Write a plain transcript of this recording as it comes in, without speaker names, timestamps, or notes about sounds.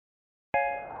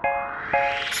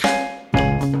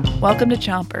Welcome to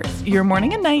Chompers, your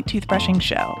morning and night toothbrushing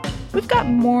show. We've got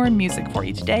more music for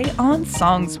you today on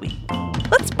Songs Week.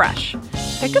 Let's brush.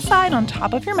 Pick a side on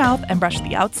top of your mouth and brush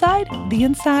the outside, the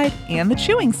inside, and the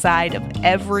chewing side of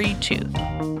every tooth.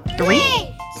 3,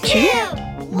 2,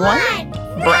 1,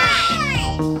 brush.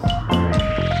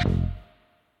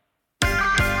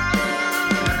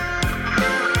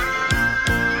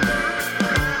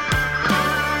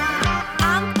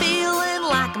 I'm feeling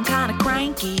like I'm kinda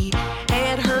cranky.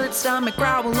 Head hurts, stomach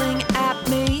growling at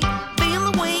me.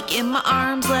 Feeling weak in my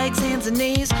arms, legs, hands, and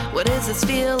knees. What is this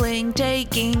feeling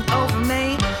taking over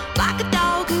me? Like a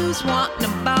dog who's wanting a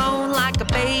bone. Like a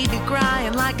baby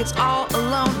crying like it's all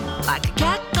alone. Like a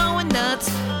cat going nuts,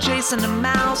 chasing a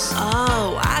mouse.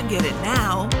 Oh, I get it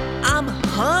now. I'm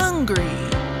hungry.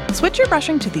 Switch your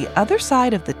brushing to the other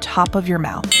side of the top of your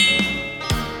mouth.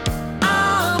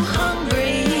 I'm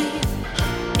hungry.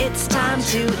 It's time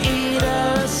to eat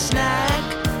a snack.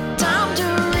 Time to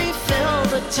refill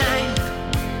the tank.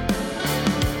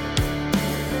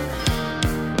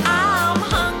 I'm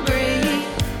hungry.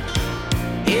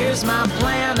 Here's my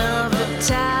plan of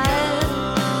attack.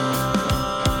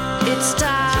 It's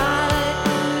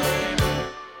time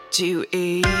to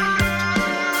eat.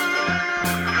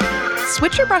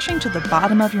 Switch your brushing to the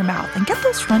bottom of your mouth and get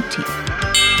those front teeth.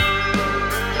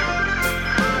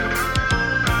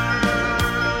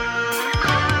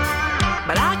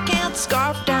 But I can't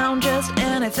scarf down just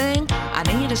anything. I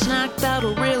need a snack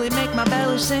that'll really make my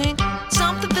belly sing.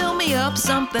 Something fill me up,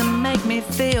 something make me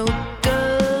feel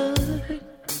good.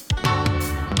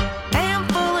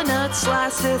 Handful of nuts,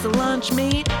 slices of lunch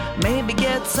meat. Maybe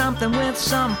get something with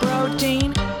some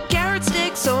protein. Carrot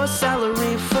sticks or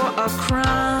celery for a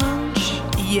crunch.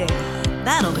 Yeah,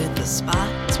 that'll hit the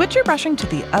spot. Switch your brushing to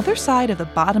the other side of the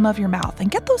bottom of your mouth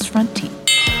and get those front teeth.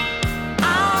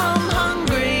 I'm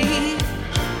hungry.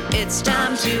 It's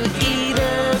time to eat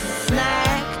a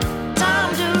snack.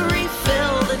 Time to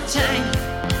refill the tank.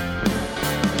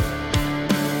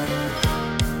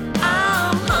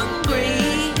 I'm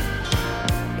hungry.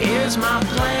 Here's my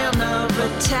plan of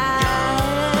attack.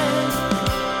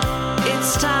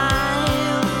 It's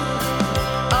time.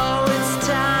 Oh, it's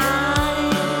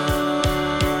time.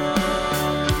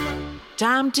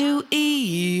 Time to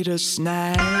eat a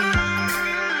snack.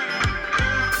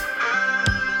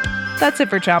 That's it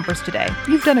for Chompers today.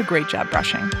 You've done a great job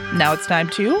brushing. Now it's time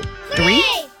to 3,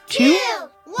 2,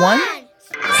 1,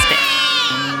 spit.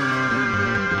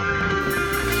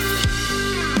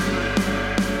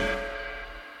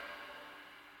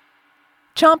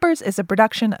 Chompers is a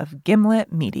production of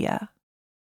Gimlet Media.